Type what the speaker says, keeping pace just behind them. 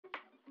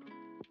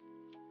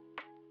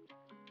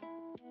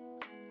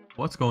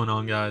What's going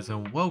on, guys,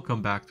 and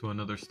welcome back to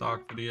another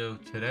stock video.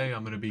 Today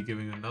I'm going to be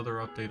giving another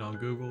update on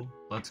Google.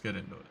 Let's get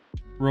into it.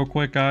 Real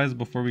quick, guys,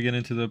 before we get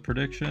into the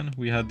prediction,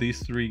 we had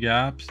these three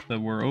gaps that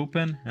were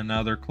open and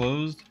now they're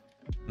closed,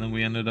 and then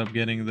we ended up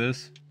getting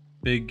this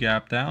big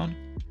gap down.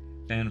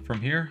 And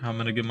from here, I'm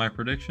going to give my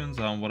predictions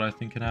on what I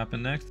think can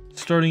happen next.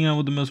 Starting out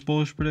with the most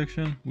bullish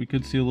prediction, we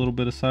could see a little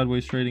bit of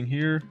sideways trading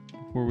here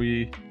before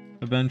we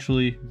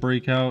eventually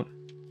break out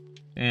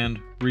and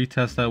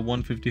retest that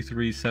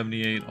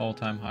 153.78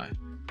 all-time high.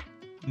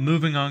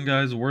 Moving on,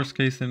 guys, worst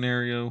case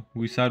scenario,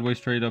 we sideways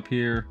trade up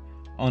here,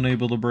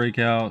 unable to break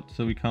out,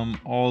 so we come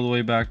all the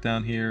way back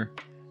down here.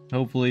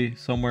 Hopefully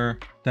somewhere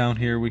down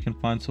here we can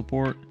find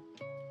support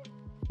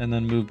and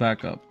then move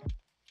back up.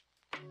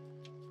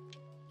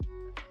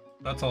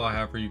 That's all I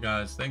have for you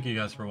guys. Thank you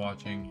guys for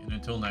watching, and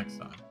until next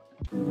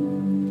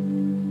time.